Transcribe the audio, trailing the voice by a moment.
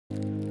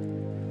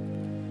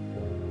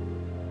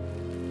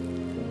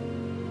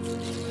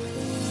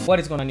What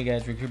is going on, you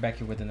guys? Rick here, back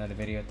here with another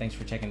video. Thanks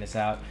for checking this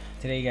out.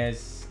 Today, you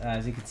guys,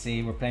 as you can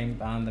see, we're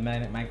playing on the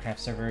Manic Minecraft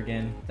server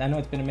again. I know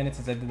it's been a minute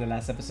since I did the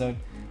last episode,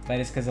 but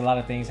it's because a lot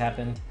of things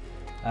happened.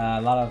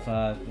 A lot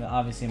of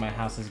obviously my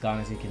house is gone,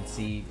 as you can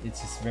see.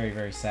 It's just very,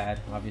 very sad,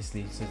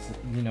 obviously. So it's,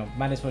 you know,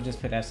 might as well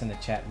just put F's in the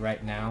chat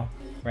right now.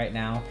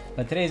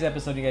 But today's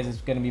episode, you guys,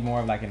 is going to be more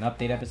of like an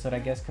update episode, I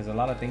guess, because a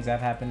lot of things have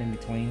happened in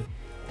between.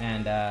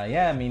 And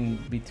yeah, I mean,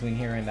 between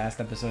here and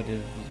last episode, it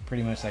was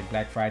pretty much like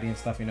Black Friday and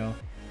stuff, you know.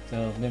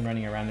 So I've been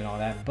running around and all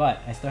that,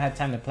 but I still had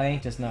time to play,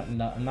 just not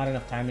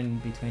enough time in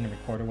between to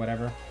record or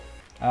whatever.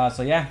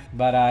 So yeah,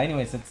 but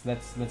anyways,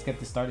 let's get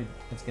this started.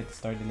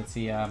 Let's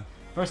see.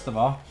 First of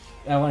all,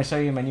 I want to show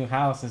you my new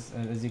house.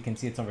 As you can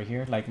see, it's over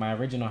here. Like, my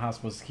original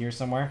house was here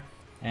somewhere,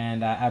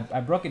 and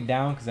I broke it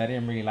down because I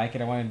didn't really like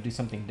it. I wanted to do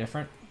something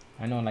different.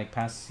 I know, like,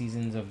 past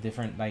seasons of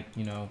different, like,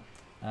 you know,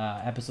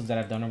 episodes that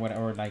I've done or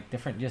whatever, or like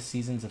different just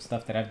seasons of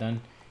stuff that I've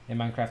done in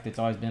Minecraft. It's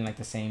always been like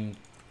the same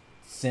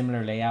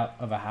similar layout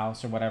of a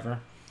house or whatever.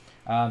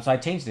 So I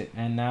changed it,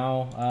 and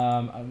now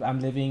I'm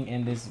living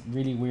in this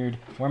really weird,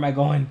 where am I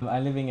going?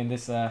 I'm living in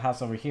this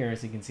house over here.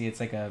 As you can see, it's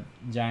like a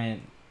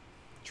giant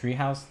tree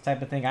house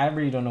type of thing. I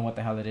really don't know what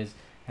the hell it is.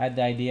 I had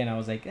the idea and I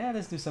was like, yeah,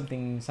 let's do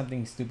something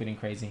stupid and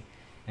crazy,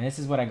 and this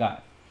is what I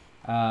got.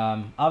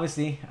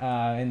 Obviously,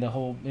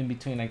 in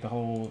between, like, the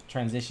whole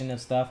transition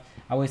of stuff,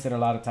 I wasted a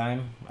lot of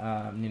time,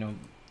 you know,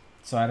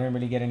 so I didn't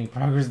really get any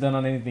progress done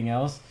on anything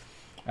else.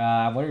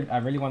 I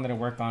really wanted to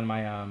work on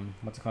my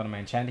what's it called, my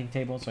enchanting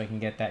table, so I can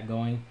get that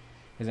going,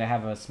 because I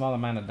have a small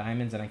amount of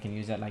diamonds and I can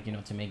use that, like, you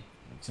know, to make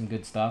some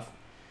good stuff.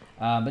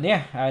 But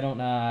yeah,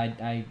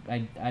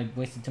 I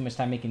wasted too much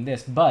time making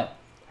this, but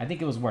I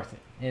think it was worth it.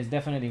 It's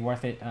definitely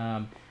worth it.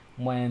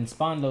 When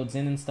spawn loads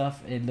in and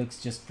stuff, it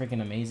looks just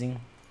freaking amazing.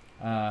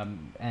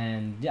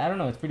 And yeah, I don't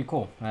know, it's pretty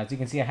cool. As you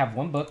can see, I have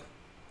one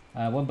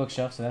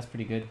bookshelf, so that's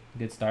pretty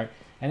good start.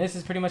 And this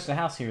is pretty much the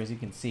house here, as you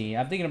can see.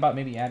 I'm thinking about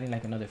maybe adding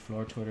like another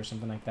floor to it or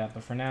something like that,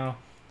 but for now,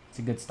 it's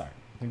a good start.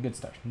 A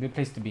good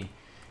place to be.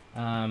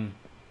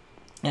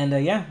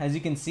 Yeah, as you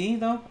can see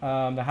though,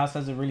 the house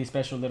has a really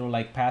special little,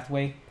 like,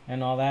 pathway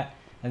and all that,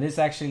 and this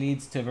actually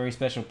leads to a very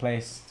special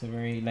place. It's a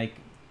very, like,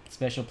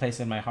 special place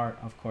in my heart,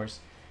 of course.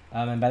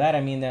 And by that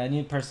I mean the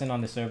new person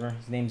on the server.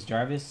 His name's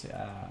Jarvis.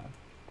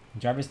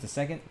 Jarvis the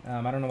second.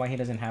 I don't know why he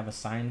doesn't have a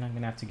sign. I'm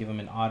gonna have to give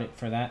him an audit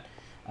for that.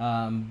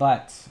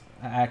 But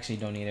I actually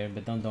don't either,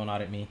 but don't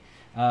audit me.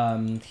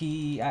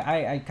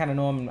 I kind of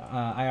know him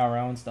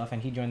IRL and stuff,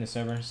 and he joined the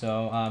server,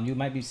 so you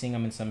might be seeing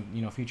him in some,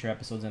 you know, future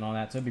episodes and all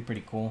that, so it'd be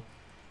pretty cool.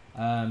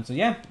 So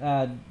yeah,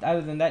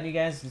 other than that, you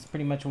guys, it's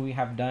pretty much what we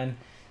have done.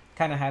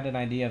 Kind of had an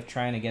idea of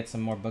trying to get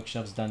some more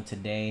bookshelves done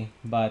today,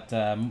 but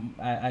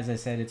as I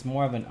said, it's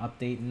more of an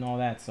update and all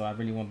that, so I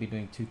really won't be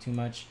doing too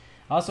much.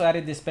 I also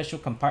added this special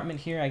compartment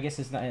here. I guess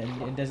it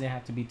doesn't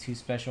have to be too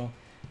special,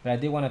 but I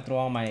did want to throw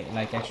all my,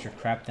 like, extra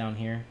crap down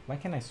here. Why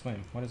can't I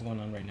swim? What is going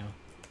on right now?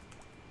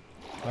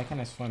 Why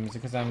can't I swim? Is it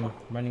because I'm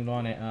running low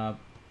on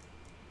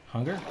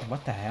hunger?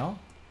 What the hell?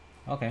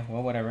 Okay,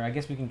 well, whatever. I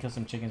guess we can kill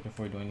some chickens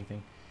before we do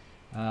anything.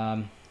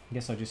 I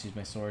guess I'll just use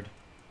my sword.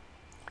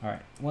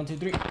 Alright, 1, 2,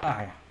 3.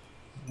 Ah, yeah.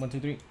 1, 2,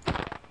 3.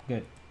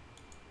 Good.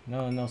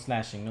 No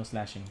slashing.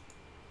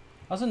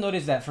 Also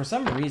noticed that for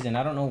some reason,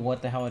 I don't know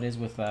what the hell it is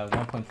with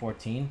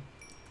 1.14,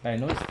 but I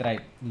noticed that I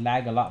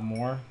lag a lot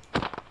more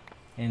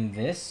in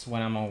this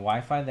when I'm on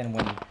Wi-Fi than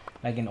when,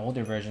 like, in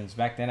older versions.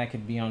 Back then I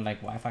could be on,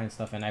 like, Wi-Fi and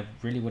stuff and I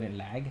really wouldn't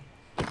lag.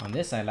 On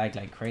this I lag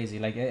like crazy.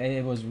 Like,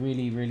 it was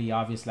really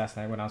obvious last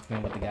night when I was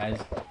playing with the guys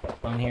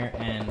on here,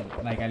 and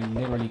like I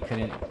literally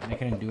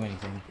couldn't do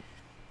anything.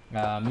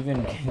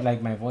 Even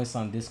like my voice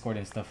on Discord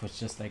and stuff was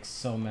just, like,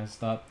 so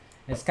messed up.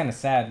 It's kind of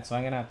sad, so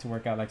I'm gonna have to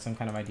work out, like, some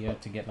kind of idea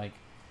to get, like,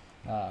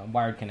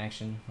 wired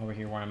connection over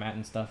here where I'm at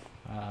and stuff.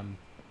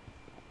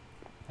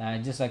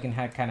 Just so I can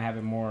kind of have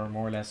it more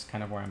or less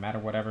kind of where I'm at or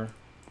whatever.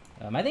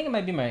 I think it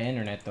might be my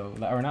internet though,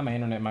 or not my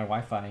internet, my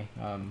Wi-Fi,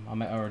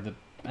 or the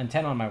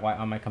antenna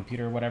on my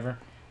computer or whatever.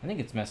 I think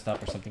it's messed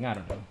up or something. I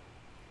don't know.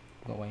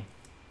 Go away,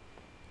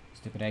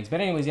 stupid eggs. But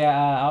anyways,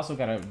 yeah, I also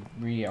gotta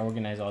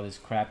reorganize all this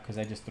crap because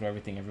I just threw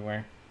everything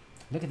everywhere.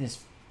 Look at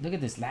this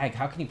lag.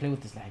 How can you play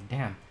with this lag?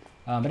 Damn.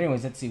 But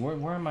anyways, let's see.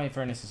 Where are my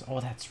furnaces? Oh,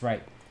 that's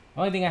right. The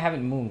only thing I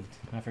haven't moved,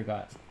 I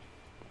forgot,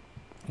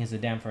 is the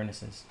damn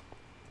furnaces.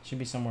 Should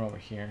be somewhere over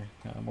here.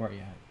 Where are you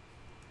at?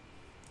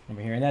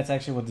 Over here. And that's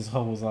actually what this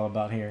hole was all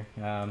about here.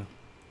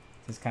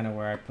 This is kind of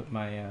where I put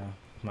my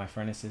my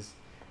furnaces.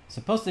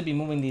 Supposed to be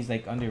moving these,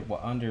 like,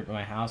 under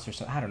my house or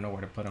so. I don't know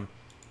where to put them.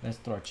 Let's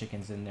throw our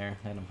chickens in there.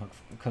 Let them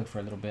cook for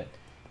a little bit.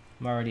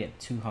 I'm already at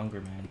 2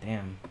 hunger, man.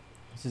 Damn.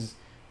 This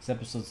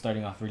episode's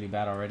starting off really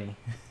bad already.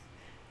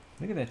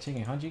 Look at that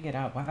chicken. How'd you get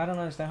out? I don't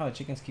understand how the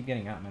chickens keep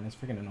getting out, man. It's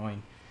freaking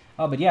annoying.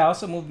 Oh, but yeah, I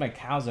also moved my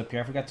cows up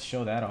here. I forgot to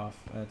show that off.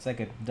 It's like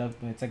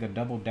a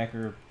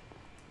double-decker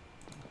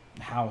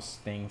house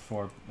thing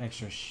for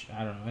extra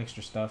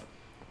extra stuff.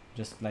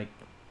 Just, like,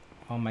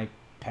 all my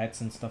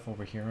pets and stuff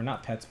over here, or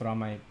not pets, but all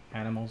my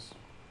animals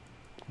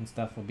and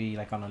stuff will be,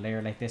 like, on a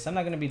layer like this. I'm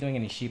not gonna be doing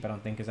any sheep, I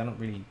don't think, because I don't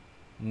really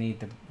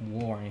need the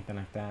wool or anything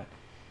like that.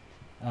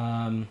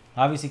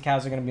 Obviously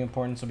cows are going to be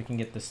important, so we can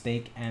get the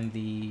steak and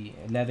the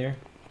leather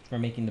for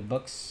making the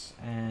books.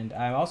 And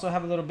I also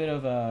have a little bit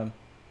of a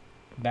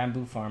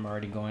bamboo farm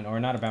already going, or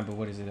not a bamboo,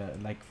 what is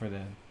it, like for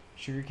the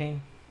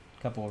sugarcane?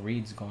 A couple of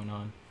reeds going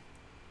on.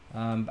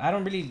 I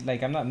don't really,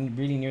 like, I'm not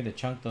really near the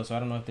chunk though, so I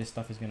don't know if this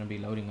stuff is going to be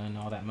loading on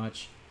all that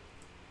much.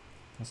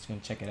 Let's go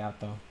check it out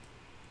though.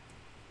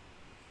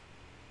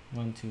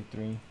 1, 2,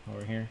 3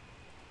 over here.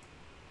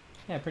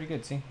 Yeah, pretty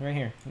good. See, right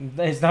here.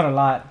 It's not a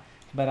lot,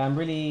 but I'm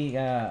really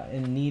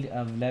in need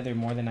of leather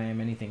more than I am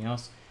anything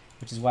else,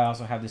 which is why I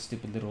also have this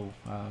stupid little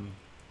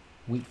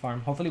wheat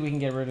farm. Hopefully we can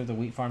get rid of the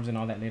wheat farms and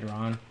all that later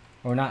on,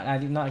 or not. I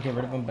did not get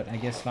rid of them, but I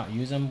guess not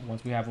use them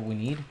once we have what we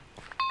need.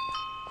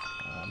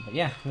 But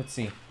yeah, let's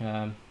see.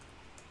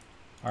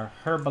 Our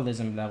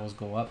herbalism levels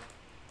go up.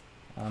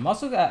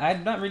 Also, I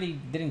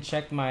didn't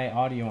check my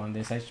audio on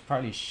this.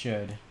 Probably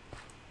should,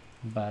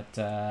 but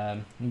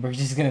we're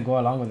just gonna go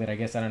along with it, I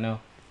guess. I don't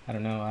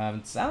know.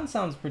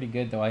 Sounds pretty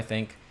good though, I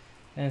think.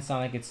 And it's not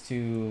like it's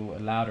too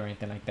loud or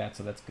anything like that,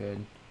 so that's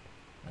good.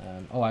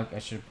 Oh, I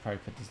should probably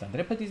put these down.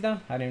 Did I put these down?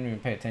 I didn't even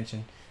pay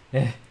attention.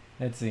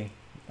 Let's see.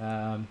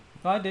 Oh,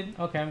 I did.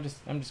 Okay, I'm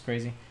just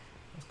crazy.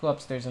 Let's go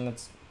upstairs and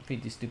let's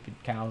feed these stupid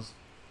cows.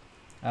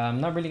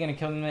 I'm not really gonna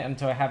kill them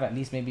until I have at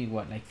least maybe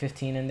what, like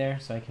 15 in there,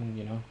 so I can,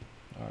 you know,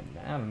 or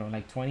I don't know,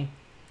 like 20,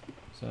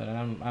 so that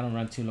I don't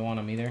run too low on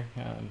them either.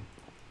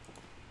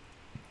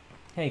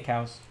 Hey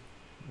cows,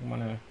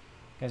 you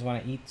guys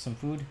wanna eat some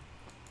food?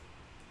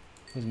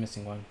 Who's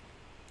missing one?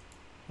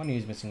 One of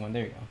you's missing one.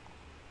 There you go.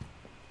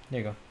 There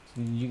you go.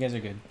 So you guys are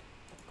good.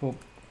 Cool.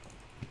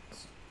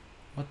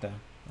 What the?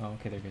 Oh,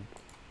 okay, they're good.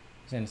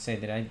 I was gonna say,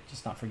 did I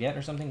just not forget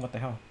or something? What the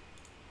hell?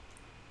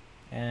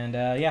 And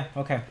yeah,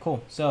 okay,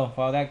 cool. So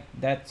while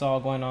that's all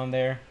going on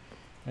there,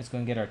 let's go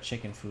and get our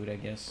chicken food, I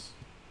guess.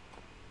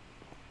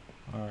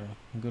 Our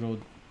good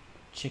old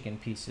chicken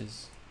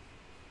pieces.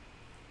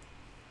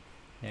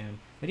 Damn.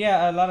 But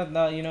yeah, a lot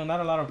of you know,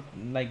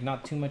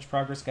 not too much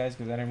progress, guys,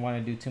 because I didn't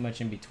want to do too much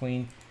in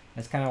between.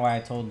 That's kind of why I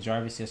told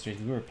Jarvis yesterday,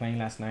 because we were playing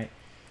last night.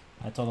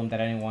 I told him that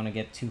I didn't want to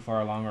get too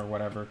far along or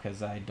whatever,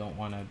 because I don't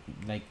want to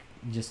like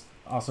just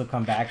also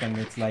come back and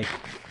it's like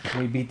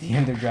we beat the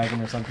Ender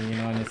Dragon or something, you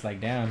know, and it's like,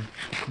 damn,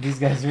 these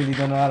guys really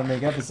don't know how to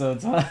make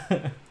episodes, huh?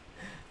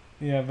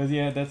 Yeah, but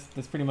yeah,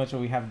 that's pretty much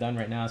what we have done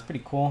right now. It's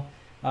pretty cool.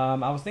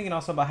 I was thinking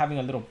also about having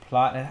a little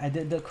plot.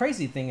 The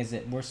crazy thing is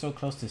that we're so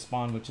close to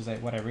spawn, which is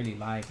like what I really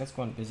like. Let's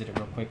go and visit it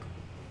real quick.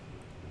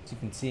 As you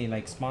can see,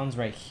 like spawn's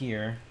right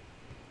here,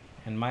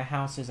 and my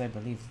house is, I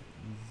believe,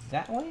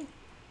 that way.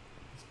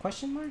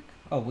 Question mark?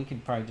 Oh, we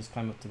could probably just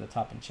climb up to the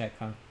top and check,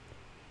 huh?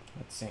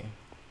 Let's see.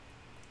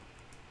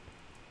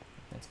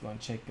 Let's go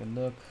and check a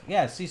look.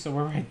 Yeah, see, so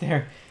we're right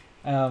there.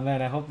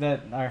 Man, I hope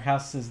that our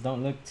houses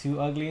don't look too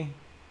ugly.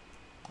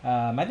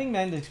 I think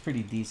mine looks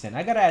pretty decent.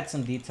 I gotta add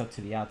some detail to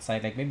the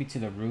outside, like maybe to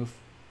the roof.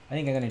 I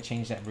think I'm gonna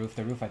change that roof.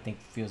 The roof, I think,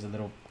 feels a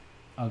little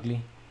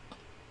ugly.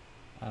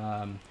 We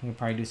can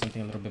probably do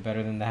something a little bit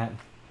better than that.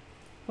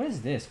 What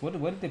is this? What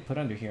did they put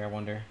under here, I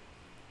wonder?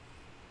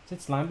 Is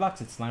it slime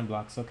blocks? It's slime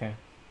blocks, okay.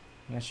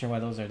 I'm not sure why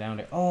those are down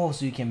there. Oh,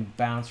 so you can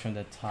bounce from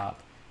the top.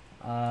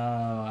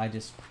 I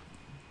just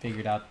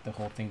figured out the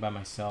whole thing by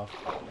myself.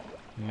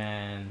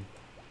 Man,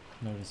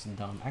 no, this is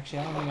dumb. Actually,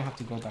 I don't even have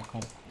to go back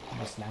home. I'll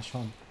just slash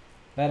home.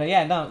 But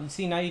yeah, no.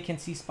 See, now you can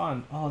see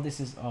spawn. Oh, this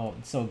is, oh,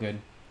 it's so good,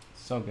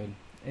 so good.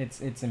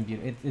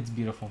 It's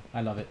beautiful.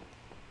 I love it.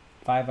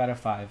 5 out of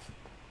 5.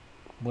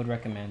 Would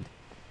recommend.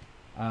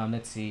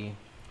 Let's see.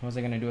 What was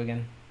I gonna do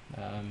again?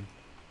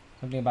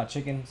 Something about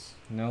chickens?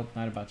 Nope,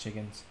 not about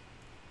chickens.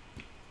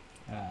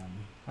 I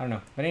don't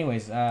know. But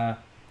anyways,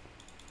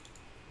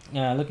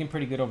 looking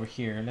pretty good over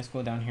here. Let's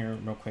go down here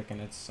real quick and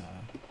let's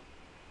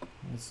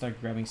start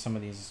grabbing some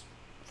of these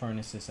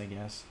furnaces, I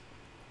guess.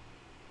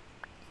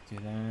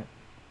 Let's do that.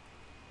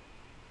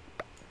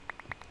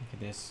 Look at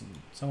this.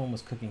 Someone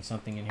was cooking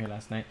something in here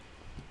last night.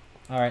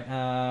 Alright,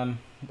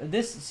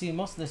 see,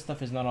 most of this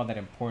stuff is not all that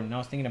important. I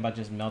was thinking about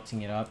just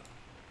melting it up.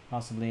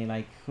 Possibly,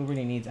 like, who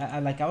really needs... I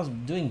was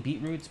doing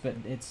beetroots, but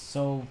it's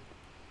so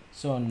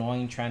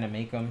annoying trying to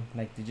make them.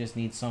 Like, they just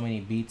need so many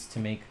beets to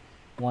make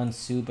one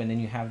soup, and then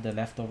you have the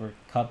leftover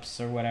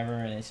cups or whatever,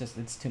 and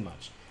it's too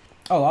much.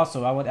 Oh,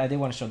 also, I did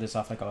want to show this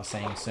off, like I was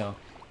saying. So,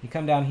 you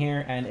come down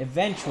here, and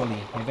eventually,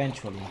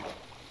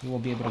 you will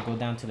be able to go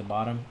down to the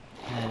bottom,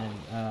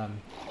 and,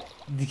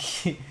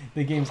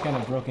 the game's kind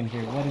of broken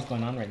here. What is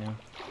going on right now?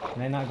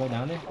 Can I not go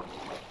down there?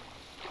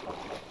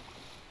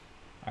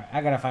 Alright,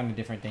 I gotta find a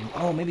different thing.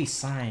 Oh, maybe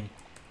sign.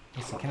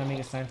 Let's see, can I make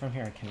a sign from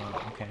here? I cannot.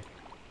 Okay.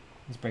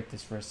 Let's break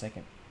this for a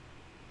second.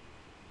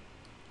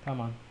 Come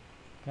on.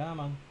 Come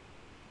on.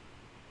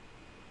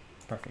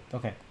 Perfect.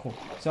 Okay, cool.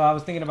 So I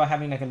was thinking about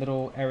having like a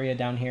little area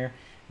down here.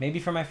 Maybe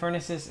for my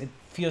furnaces. It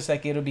feels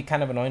like it'll be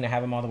kind of annoying to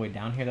have them all the way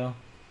down here though.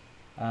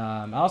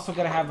 I also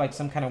gotta have like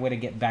some kind of way to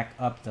get back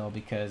up though,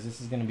 because this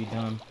is gonna be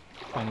dumb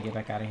trying to get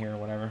back out of here or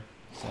whatever.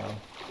 So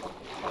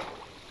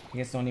I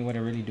guess the only way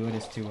to really do it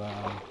is to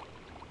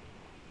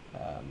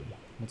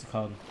what's it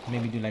called?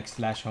 Maybe do like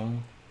slash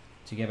home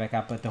to get back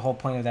out. But the whole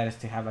point of that is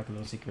to have like a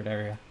little secret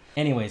area.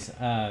 Anyways,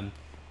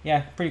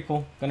 yeah, pretty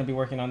cool. Gonna be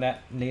working on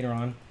that later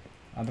on.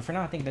 But for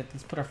now, I think that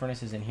let's put our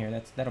furnaces in here.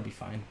 That'll be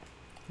fine.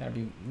 That'll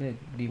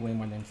be way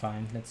more than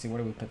fine. Let's see, where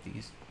do we put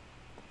these?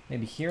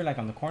 Maybe here, like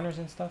on the corners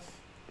and stuff,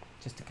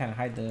 just to kind of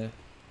hide the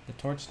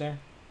torch there.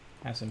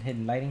 Have some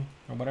hidden lighting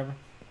or whatever.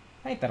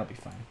 I think that'll be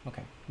fine.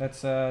 Okay, let's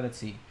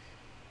see.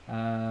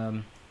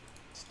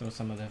 Let's throw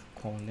some of the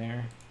coal in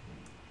there.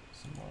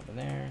 Some more over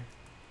there.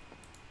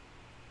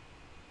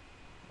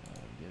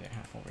 The other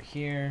half over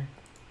here.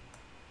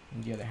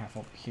 And the other half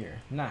over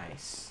here.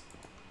 Nice.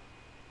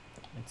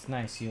 It's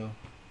nice, yo.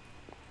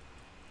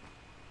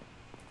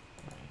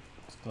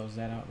 Let's close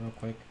that out real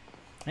quick.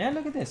 And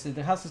look at this.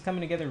 The house is coming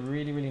together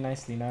really, really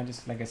nicely. Now,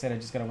 just like I said, I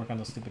just gotta work on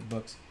those stupid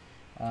books.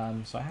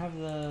 So I have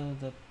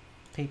the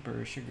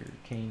paper, sugar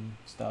cane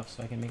stuff,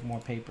 so I can make more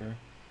paper.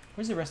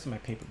 Where's the rest of my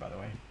paper, by the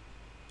way?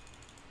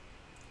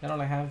 Is that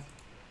all I have?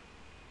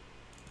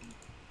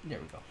 There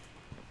we go.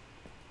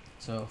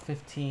 So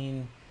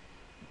 15,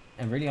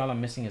 and really all I'm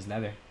missing is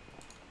leather.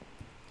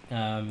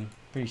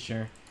 Pretty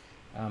sure.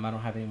 I don't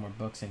have any more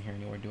books in here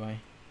anywhere, do I?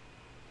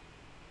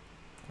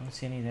 I don't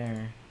see any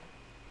there.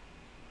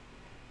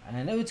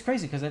 And it's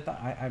crazy because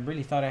I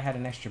really thought I had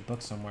an extra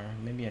book somewhere.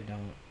 Maybe I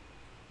don't.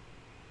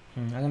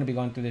 I'm gonna be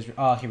going through this.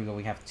 Oh, here we go.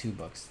 We have 2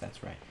 books.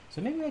 That's right.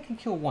 So maybe I can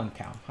kill 1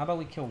 cow. How about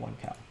we kill 1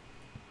 cow?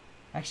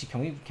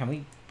 Actually, can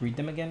we breed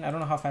them again? I don't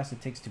know how fast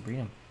it takes to breed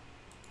them.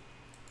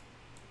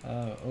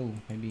 Oh,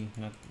 maybe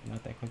not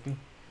that quickly.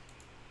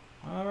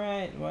 All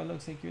right. Well, it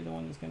looks like you're the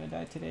one that's gonna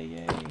die today.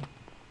 Yay!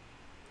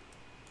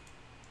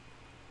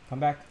 Come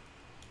back.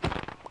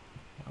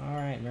 All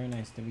right. Very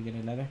nice. Did we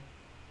get a leather?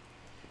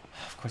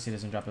 Of course, it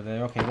doesn't drop a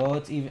leather. Okay. Well,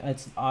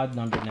 it's odd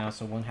numbered now,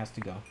 so 1 has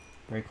to go.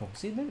 Very cool.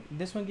 See,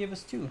 this one gave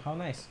us 2. How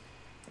nice.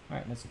 All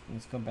right. Let's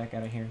go back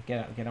out of here. Get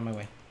out of my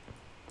way.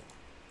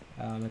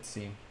 Let's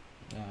see.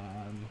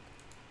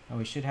 Oh,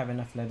 we should have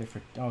enough leather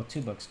for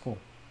 2 books. Cool.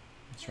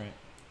 That's right.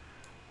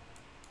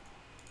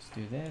 Let's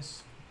do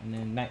this, and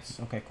then nice.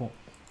 Okay, cool.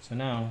 So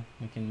now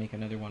we can make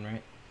another one,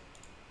 right?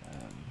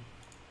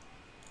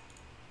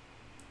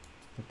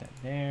 Put that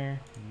there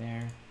and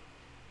there.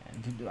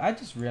 And dude, I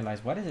just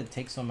realized, why does it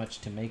take so much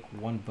to make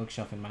 1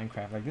 bookshelf in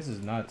Minecraft? Like, this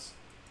is nuts.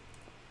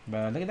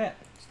 But look at that.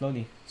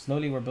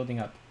 Slowly we're building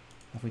up.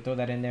 If we throw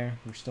that in there,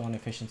 we're still on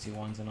efficiency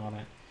 1s and all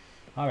that.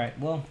 All right.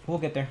 Well, we'll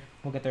get there.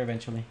 We'll get there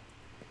eventually.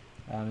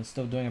 It's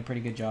still doing a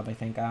pretty good job, I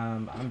think.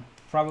 I'm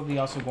probably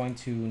also going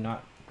to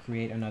not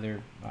create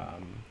another,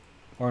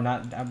 or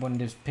not when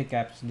this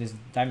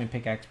diamond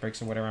pickaxe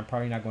breaks or whatever. I'm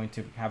probably not going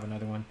to have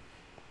another one,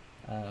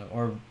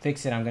 or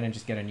fix it. I'm gonna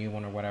just get a new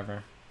one or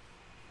whatever.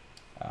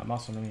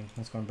 Also,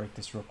 let's go and break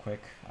this real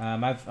quick.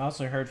 I've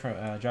also heard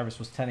from Jarvis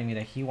was telling me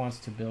that he wants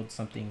to build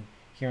something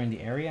here in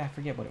the area. I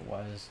forget what it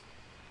was,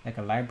 like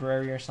a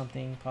library or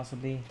something,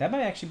 possibly. That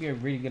might actually be a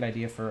really good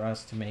idea for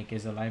us to make,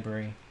 is a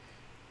library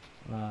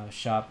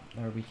shop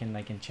where we can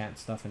like enchant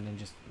stuff and then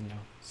just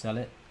sell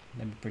it.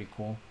 That'd be pretty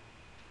cool.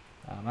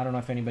 I don't know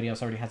if anybody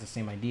else already has the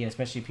same idea,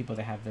 especially people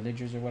that have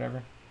villagers or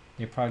whatever.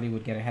 They probably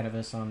would get ahead of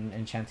us on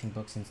enchanting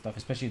books and stuff,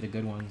 especially the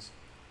good ones.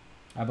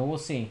 But we'll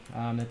see.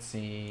 Let's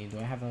see.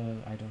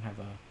 I don't have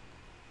a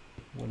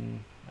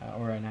wooden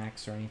or an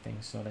axe or anything,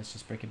 so let's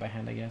just break it by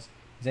hand, I guess.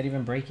 Is that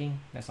even breaking?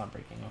 That's not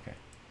breaking. Okay.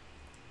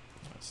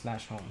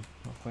 Slash home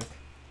real quick.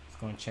 Let's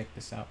go and check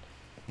this out.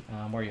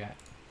 Where you at?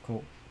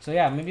 Cool. So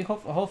yeah, maybe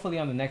hopefully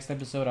on the next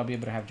episode I'll be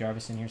able to have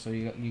Jarvis in here so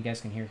you guys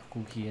can hear how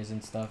cool he is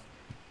and stuff.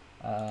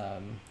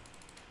 Let's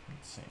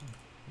see,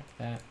 like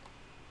that.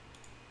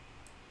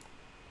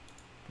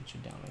 Put you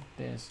down like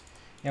this.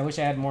 Yeah, I wish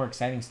I had more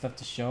exciting stuff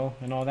to show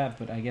and all that,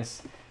 but I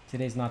guess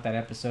today's not that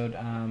episode.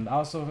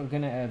 Also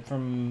gonna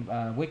from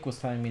Wick was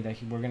telling me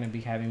that we're gonna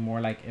be having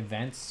more like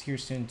events here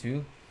soon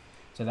too,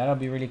 so that'll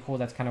be really cool.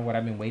 That's kind of what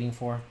I've been waiting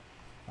for.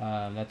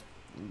 That's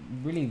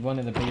really one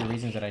of the bigger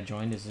reasons that I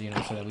joined, is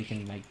so that we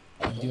can like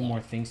do more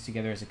things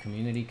together as a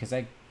community, because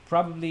I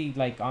probably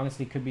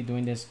honestly could be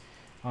doing this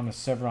on a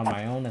server on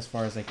my own, as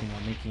far as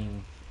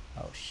making.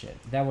 Oh shit,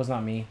 that was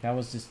not me. That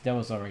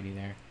was already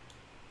there.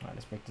 All right,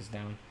 let's break this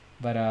down.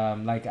 But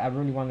I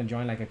really want to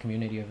join like a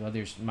community of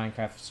other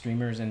Minecraft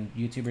streamers and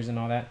YouTubers and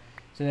all that,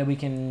 so that we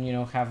can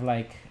have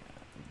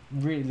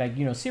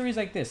really series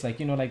like this, like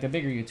the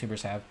bigger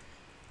YouTubers have,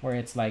 where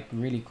it's like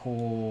really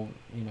cool,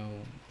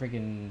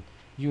 freaking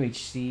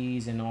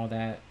UHCs and all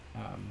that,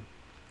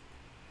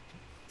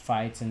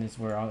 fights, and it's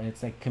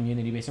like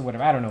community based or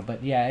whatever. I don't know,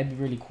 but yeah, it'd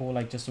be really cool,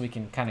 like just so we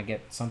can kind of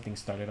get something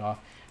started off.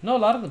 I know a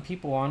lot of the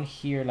people on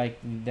here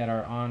that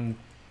are on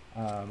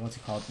what's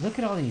it called? Look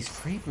at all these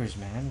creepers,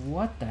 man.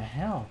 What the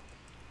hell?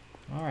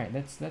 All right,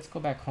 let's go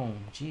back home.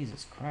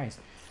 Jesus Christ.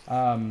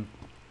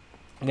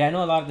 Yeah, I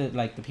know a lot of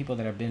the people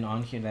that have been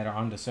on here that are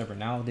on the server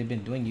now. They've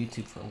been doing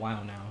YouTube for a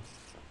while now,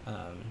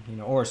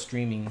 or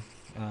streaming,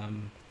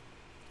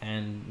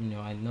 and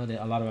I know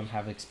that a lot of them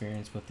have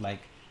experience with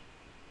like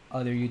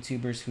other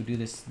YouTubers who do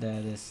this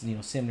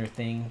similar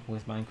thing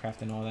with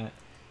Minecraft and all that.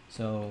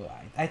 So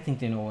I think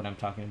they know what I'm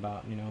talking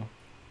about,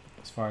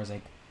 as far as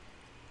like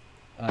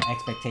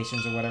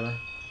expectations or whatever.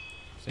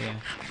 So yeah.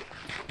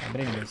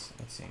 But anyways,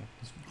 let's see.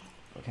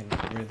 Okay,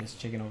 get rid of this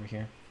chicken over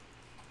here.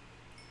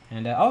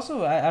 And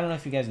also, I don't know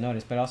if you guys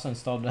noticed, but I also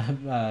installed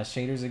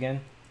shaders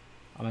again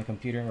on my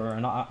computer, or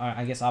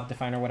I guess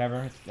Optifine or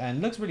whatever, and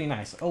it looks really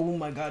nice. Oh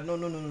my god, no,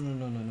 no, no, no,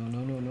 no, no, no, no,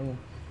 no, no.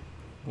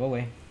 Go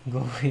away. Go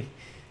away.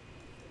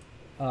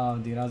 Oh,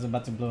 dude, I was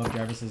about to blow up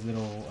Jarvis's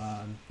little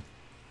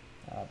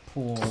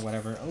pool or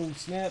whatever. Oh,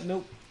 snap.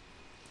 Nope.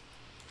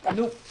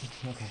 Nope.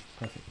 Okay,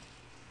 perfect.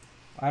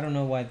 I don't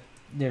know why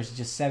there's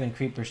just 7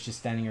 creepers just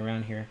standing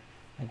around here.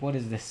 Like, what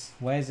is this?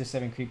 Why is there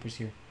 7 creepers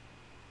here?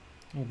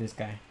 Look at this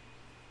guy.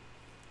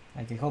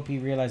 Like, I hope he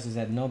realizes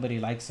that nobody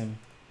likes him.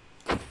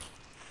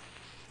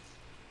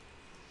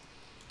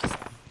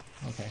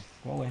 Okay,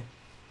 go away.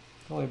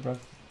 Go away, bro.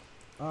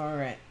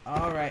 Alright,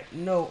 alright.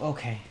 No,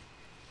 okay.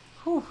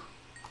 Whew.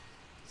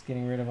 It's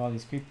getting rid of all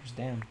these creepers,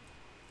 damn.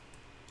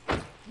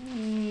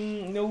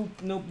 Nope,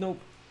 nope, nope.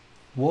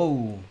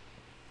 Whoa.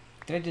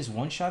 Did I just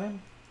one-shot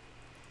him?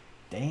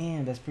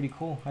 Damn, that's pretty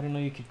cool. I didn't know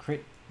you could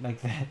crit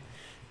like that.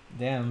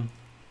 Damn.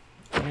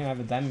 I don't even have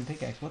a diamond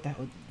pickaxe. What the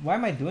hell? Why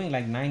am I doing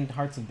like 9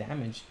 hearts of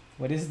damage?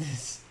 What is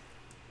this?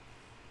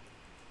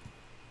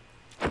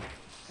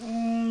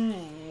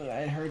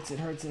 It hurts, it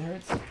hurts, it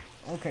hurts.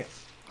 Okay.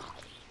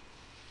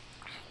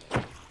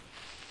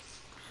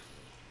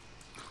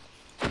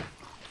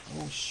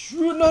 Oh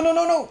shoot, no, no,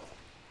 no, no!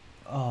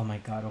 Oh my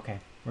god, okay.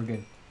 We're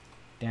good.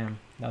 Damn,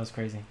 that was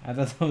crazy. I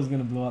thought that was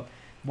gonna blow up.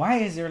 Why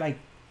is there like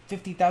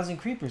 50,000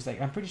 creepers?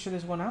 Like, I'm pretty sure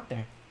there's one out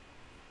there.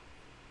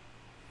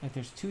 Like,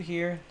 there's 2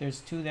 here,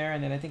 there's 2 there,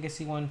 and then I think I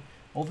see one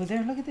over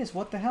there. Look at this,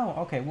 what the hell?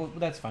 Okay, well,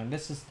 that's fine.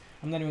 This is,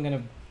 I'm not even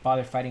gonna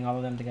bother fighting all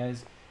of them,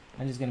 guys.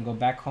 I'm just gonna go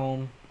back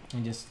home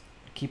and just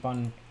keep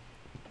on,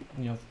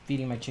 you know,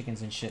 feeding my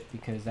chickens and shit,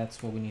 because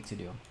that's what we need to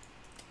do.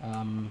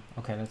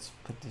 Okay, let's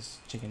put this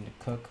chicken to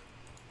cook.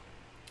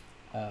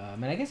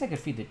 And I guess I could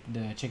feed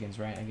the chickens,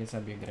 right? I guess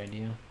that'd be a good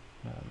idea.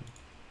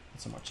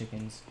 Get some more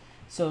chickens.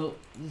 So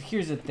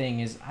here's the thing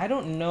is, I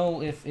don't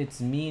know if it's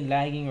me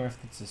lagging or if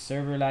it's the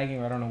server lagging,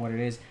 or I don't know what it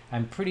is.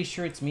 I'm pretty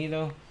sure it's me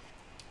though.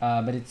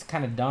 But it's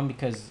kind of dumb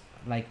because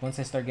like once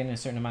I start getting a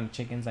certain amount of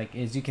chickens, like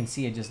as you can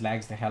see, it just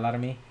lags the hell out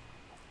of me.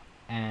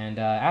 And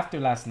after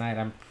last night,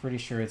 I'm pretty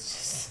sure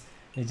it's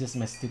just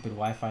my stupid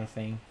Wi-Fi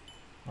thing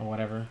or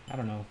whatever. I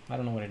don't know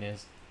what it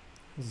is.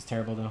 This is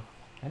terrible though.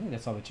 I think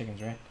that's all the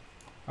chickens, right?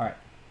 All right,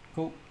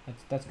 cool.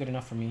 That's good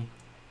enough for me.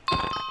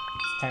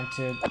 It's time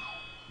to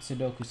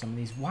Sudoku some of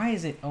these. Why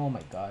is it? Oh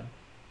my god,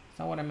 it's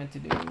not what I meant to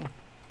do.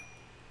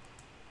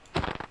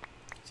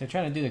 So I'm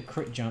trying to do the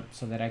crit jump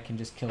so that I can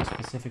just kill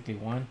specifically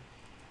one.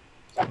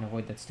 So I can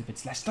avoid that stupid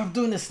slash. Stop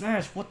doing the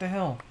slash! What the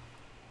hell?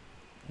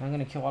 And I'm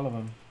gonna kill all of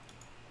them.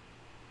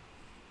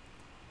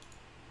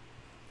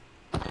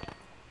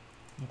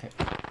 Okay.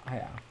 Oh,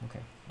 yeah. Okay.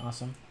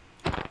 Awesome.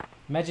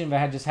 Imagine if I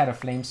had just had a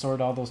flame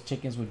sword, all those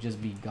chickens would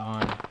just be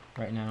gone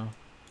right now.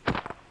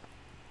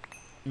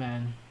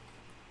 Man.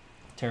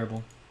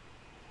 Terrible.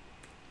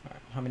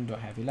 Alright, how many do I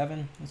have?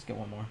 11? Let's get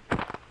one more.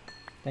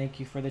 Thank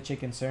you for the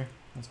chicken, sir.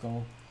 Let's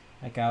go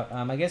back out.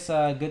 I guess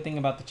a good thing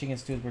about the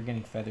chickens too is we're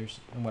getting feathers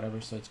and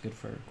whatever, so it's good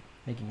for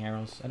making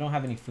arrows. I don't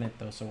have any flint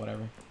though, so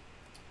whatever.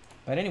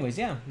 But anyways,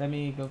 yeah, let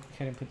me go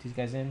ahead and put these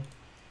guys in.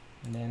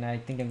 And then I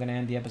think I'm going to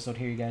end the episode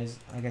here, you guys.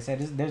 Like I said,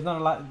 there's not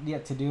a lot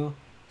yet to do,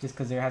 just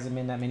because there hasn't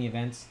been that many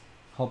events.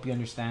 Hope you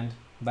understand.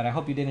 But I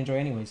hope you did enjoy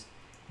anyways.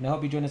 And I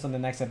hope you join us on the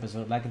next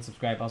episode. Like and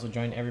subscribe. Also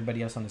join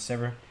everybody else on the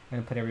server. I'm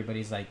going to put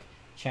everybody's like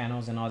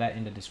channels and all that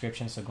in the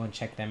description, so go and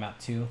check them out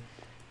too.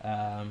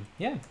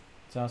 Yeah,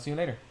 so I'll see you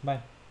later.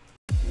 Bye.